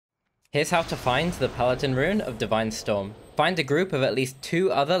Here's how to find the Paladin rune of Divine Storm. Find a group of at least 2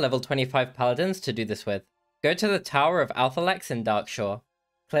 other level 25 paladins to do this with. Go to the Tower of Althalex in Darkshore.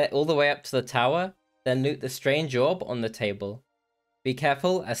 Clear all the way up to the tower, then loot the strange orb on the table. Be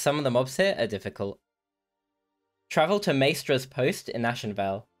careful, as some of the mobs here are difficult. Travel to Maestra's post in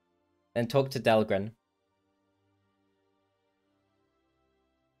Ashenvale, then talk to Delgren.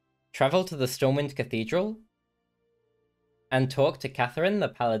 Travel to the Stormwind Cathedral, and talk to Catherine, the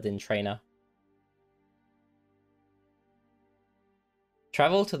Paladin trainer.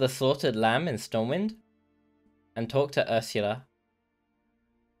 Travel to the Slaughtered Lamb in Stormwind, and talk to Ursula.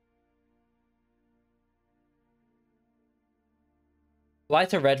 Fly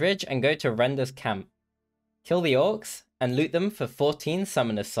to Redridge and go to Render's camp. Kill the orcs, and loot them for 14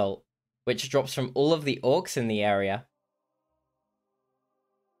 Summoner's Salt, which drops from all of the orcs in the area.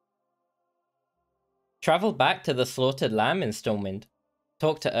 Travel back to the Slaughtered Lamb in Stormwind.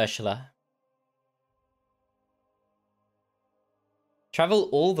 Talk to Ursula. Travel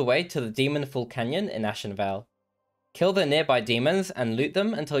all the way to the Demonfall Canyon in Ashenvale. Kill the nearby demons and loot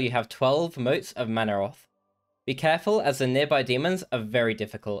them until you have 12 motes of Manaroth. Be careful, as the nearby demons are very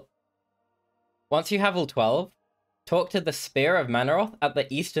difficult. Once you have all 12, talk to the Spear of Manaroth at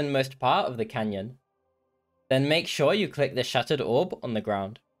the easternmost part of the canyon. Then make sure you click the Shattered Orb on the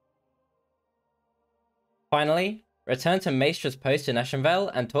ground. Finally, return to Maestra's post in Ashenvale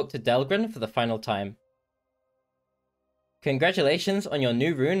and talk to Delgren for the final time. Congratulations on your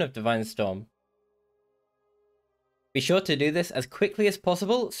new rune of Divine Storm. Be sure to do this as quickly as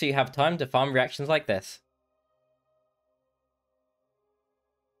possible so you have time to farm reactions like this.